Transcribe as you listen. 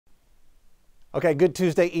Okay, good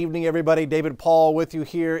Tuesday evening, everybody. David Paul with you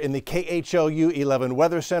here in the KHOU 11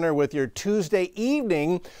 Weather Center with your Tuesday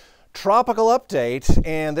evening tropical update.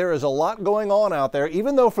 And there is a lot going on out there,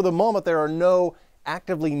 even though for the moment there are no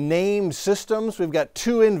actively named systems. We've got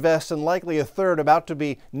two invests and likely a third about to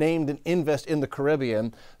be named an invest in the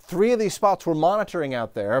Caribbean. Three of these spots we're monitoring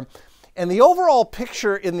out there. And the overall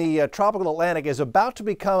picture in the tropical Atlantic is about to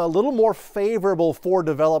become a little more favorable for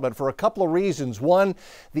development for a couple of reasons. One,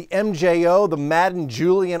 the MJO, the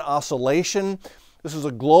Madden-Julian Oscillation. This is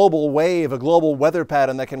a global wave, a global weather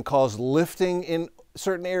pattern that can cause lifting in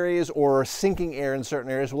certain areas or sinking air in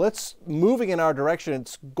certain areas. Well, it's moving in our direction.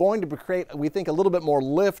 It's going to create, we think, a little bit more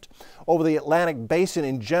lift over the Atlantic basin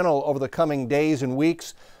in general over the coming days and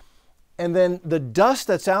weeks. And then the dust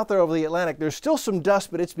that's out there over the Atlantic, there's still some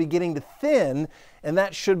dust, but it's beginning to thin, and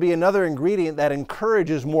that should be another ingredient that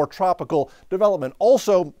encourages more tropical development.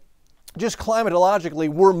 Also, just climatologically,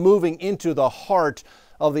 we're moving into the heart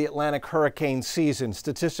of the Atlantic hurricane season.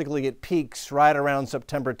 Statistically, it peaks right around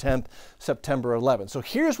September 10th, September 11th. So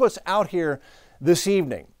here's what's out here this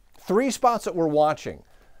evening. Three spots that we're watching.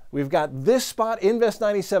 We've got this spot, Invest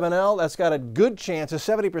 97L, that's got a good chance, a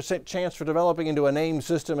 70% chance for developing into a named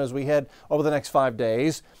system as we head over the next 5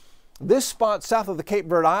 days. This spot south of the Cape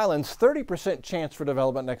Verde Islands, 30% chance for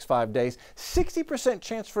development next 5 days, 60%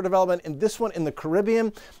 chance for development in this one in the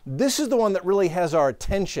Caribbean. This is the one that really has our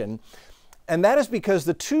attention. And that is because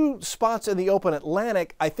the two spots in the open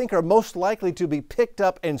Atlantic, I think, are most likely to be picked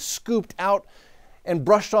up and scooped out and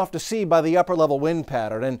brushed off to sea by the upper level wind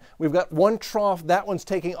pattern. And we've got one trough, that one's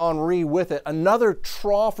taking Henri with it. Another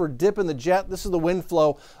trough or dip in the jet, this is the wind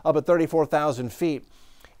flow up at 34,000 feet,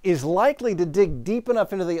 is likely to dig deep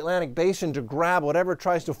enough into the Atlantic basin to grab whatever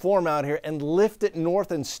tries to form out here and lift it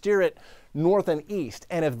north and steer it north and east.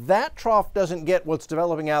 And if that trough doesn't get what's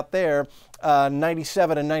developing out there,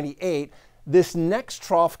 97 and 98, this next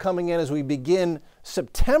trough coming in as we begin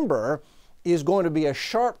September is going to be a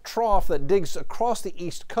sharp trough that digs across the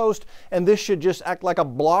east coast, and this should just act like a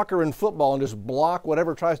blocker in football and just block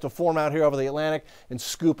whatever tries to form out here over the Atlantic and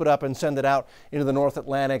scoop it up and send it out into the North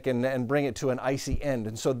Atlantic and bring it to an icy end.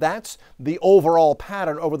 And so that's the overall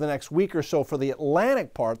pattern over the next week or so for the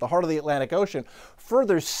Atlantic part, the heart of the Atlantic Ocean.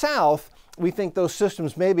 Further south, we think those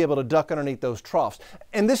systems may be able to duck underneath those troughs.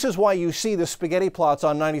 And this is why you see the spaghetti plots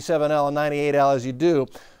on 97L and 98L as you do,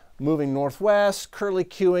 moving northwest, curly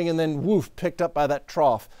queuing, and then woof, picked up by that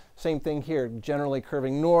trough. Same thing here, generally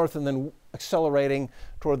curving north and then accelerating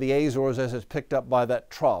toward the Azores as it's picked up by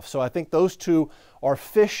that trough. So I think those two are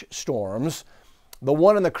fish storms. The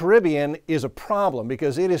one in the Caribbean is a problem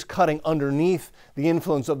because it is cutting underneath the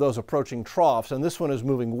influence of those approaching troughs, and this one is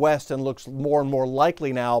moving west and looks more and more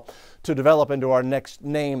likely now to develop into our next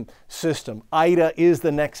name system. Ida is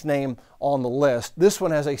the next name on the list. This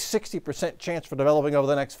one has a 60% chance for developing over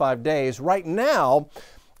the next 5 days. Right now,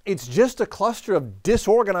 it's just a cluster of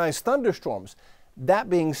disorganized thunderstorms. That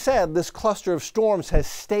being said, this cluster of storms has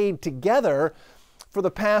stayed together for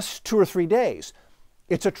the past 2 or 3 days.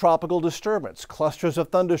 It's a tropical disturbance. Clusters of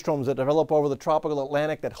thunderstorms that develop over the tropical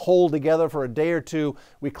Atlantic that hold together for a day or two,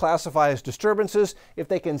 we classify as disturbances. If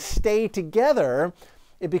they can stay together,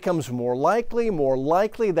 it becomes more likely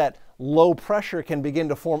that low pressure can begin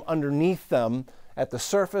to form underneath them at the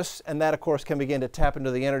surface, and that, of course, can begin to tap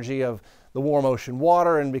into the energy of the warm ocean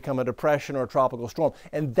water and become a depression or a tropical storm.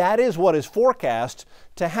 And that is what is forecast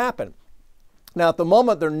to happen. Now, at the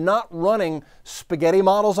moment, they're not running spaghetti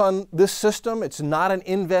models on this system. It's not an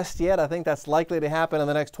invest yet. I think that's likely to happen in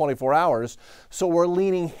the next 24 hours. So we're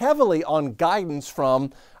leaning heavily on guidance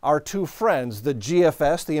from our two friends, the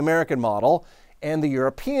GFS, the American model, and the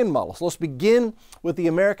European model. So let's begin with the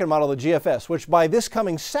American model, the GFS, which by this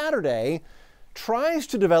coming Saturday tries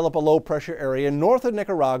to develop a low pressure area north of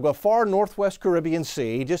Nicaragua, far northwest Caribbean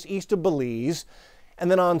Sea, just east of Belize, and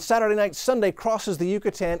then on Saturday night, Sunday, crosses the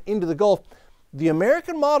Yucatan into the Gulf. The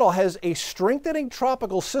American model has a strengthening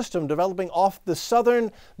tropical system developing off the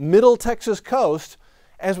southern middle Texas coast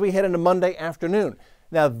as we head into Monday afternoon.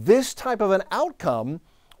 Now, this type of an outcome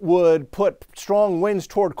would put strong winds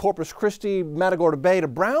toward Corpus Christi, Matagorda Bay to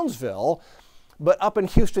Brownsville, but up in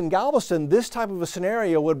Houston, Galveston, this type of a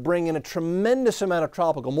scenario would bring in a tremendous amount of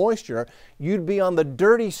tropical moisture. You'd be on the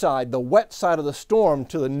dirty side, the wet side of the storm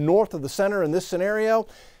to the north of the center in this scenario,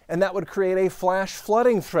 and that would create a flash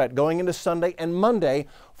flooding threat going into Sunday and Monday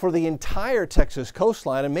for the entire Texas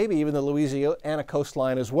coastline and maybe even the Louisiana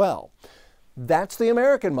coastline as well. That's the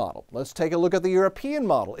American model. Let's take a look at the European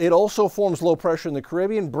model. It also forms low pressure in the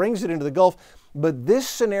Caribbean, brings it into the Gulf, but this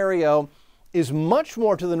scenario is much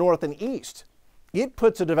more to the north and east. It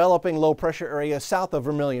puts a developing low pressure area south of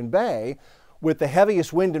Vermilion Bay with the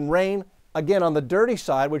heaviest wind and rain Again, on the dirty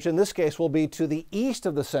side, which in this case will be to the east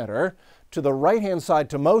of the center, to the right-hand side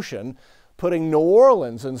to motion, putting New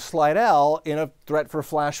Orleans and Slidell in a threat for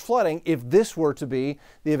flash flooding if this were to be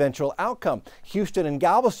the eventual outcome. Houston and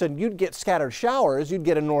Galveston, you'd get scattered showers, you'd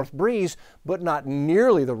get a north breeze, but not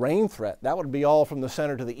nearly the rain threat. That would be all from the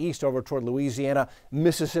center to the east over toward Louisiana,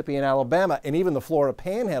 Mississippi, and Alabama, and even the Florida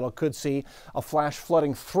Panhandle could see a flash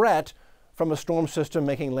flooding threat from a storm system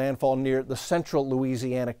making landfall near the central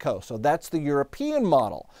Louisiana coast. So that's the European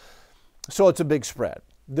model. So it's a big spread.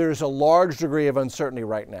 There's a large degree of uncertainty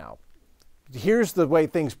right now. Here's the way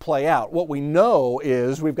things play out. What we know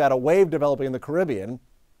is we've got a wave developing in the Caribbean.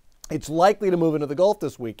 It's likely to move into the Gulf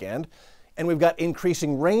this weekend, and we've got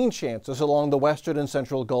increasing rain chances along the western and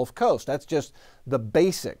central Gulf Coast. That's just the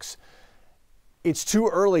basics. It's too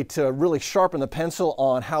early to really sharpen the pencil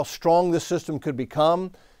on how strong this system could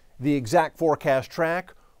become, the exact forecast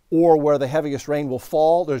track, or where the heaviest rain will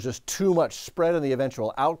fall. There's just too much spread in the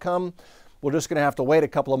eventual outcome. We're just going to have to wait a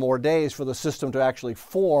couple of more days for the system to actually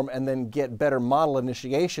form and then get better model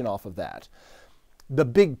initiation off of that. The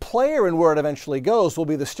big player in where it eventually goes will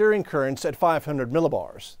be the steering currents at 500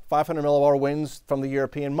 millibars. 500 millibar winds from the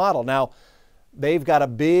European model. Now, they've got a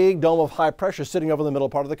big dome of high pressure sitting over the middle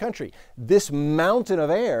part of the country. This mountain of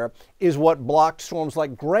air is what blocked storms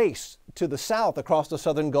like Grace to the south across the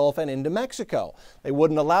southern Gulf and into Mexico. They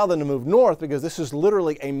wouldn't allow them to move north because this is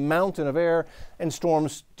literally a mountain of air, and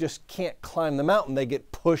storms just can't climb the mountain. They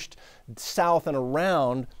get pushed south and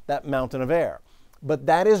around that mountain of air. But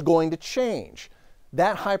that is going to change.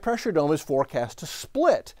 That high pressure dome is forecast to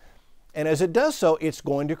split. And as it does so, it's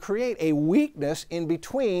going to create a weakness in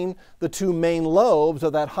between the two main lobes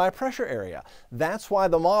of that high pressure area. That's why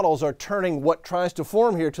the models are turning what tries to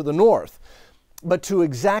form here to the north. But to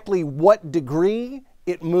exactly what degree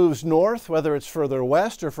it moves north, whether it's further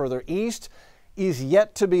west or further east, is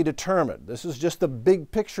yet to be determined. This is just the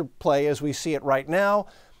big picture play as we see it right now.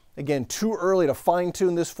 Again, too early to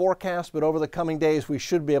fine-tune this forecast, but over the coming days we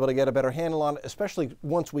should be able to get a better handle on it, especially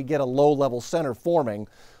once we get a low-level center forming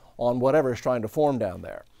on whatever is trying to form down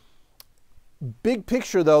there. Big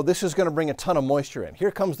picture, though, this is going to bring a ton of moisture in.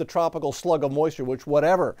 Here comes the tropical slug of moisture, which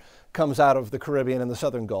whatever comes out of the Caribbean and the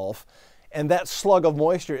southern Gulf. And that slug of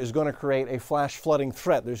moisture is going to create a flash flooding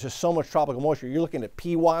threat. There's just so much tropical moisture. You're looking at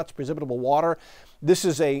PWatts, precipitable water. This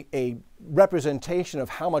is a representation of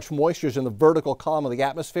how much moisture is in the vertical column of the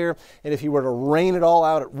atmosphere. And if you were to rain it all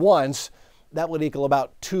out at once, that would equal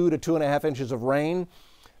about 2 to 2.5 inches of rain.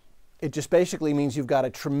 It just basically means you've got a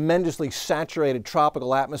tremendously saturated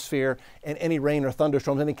tropical atmosphere, and any rain or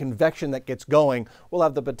thunderstorms, any convection that gets going will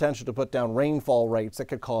have the potential to put down rainfall rates that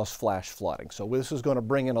could cause flash flooding. So this is going to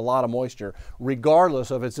bring in a lot of moisture regardless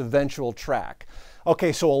of its eventual track.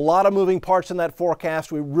 Okay, so a lot of moving parts in that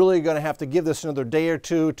forecast. We're really going to have to give this another day or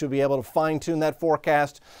two to be able to fine-tune that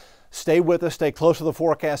forecast. Stay with us, stay close to the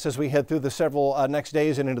forecast as we head through the several next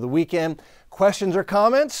days and into the weekend. Questions or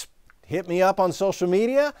comments? Hit me up on social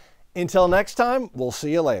media. Until next time, we'll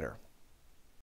see you later.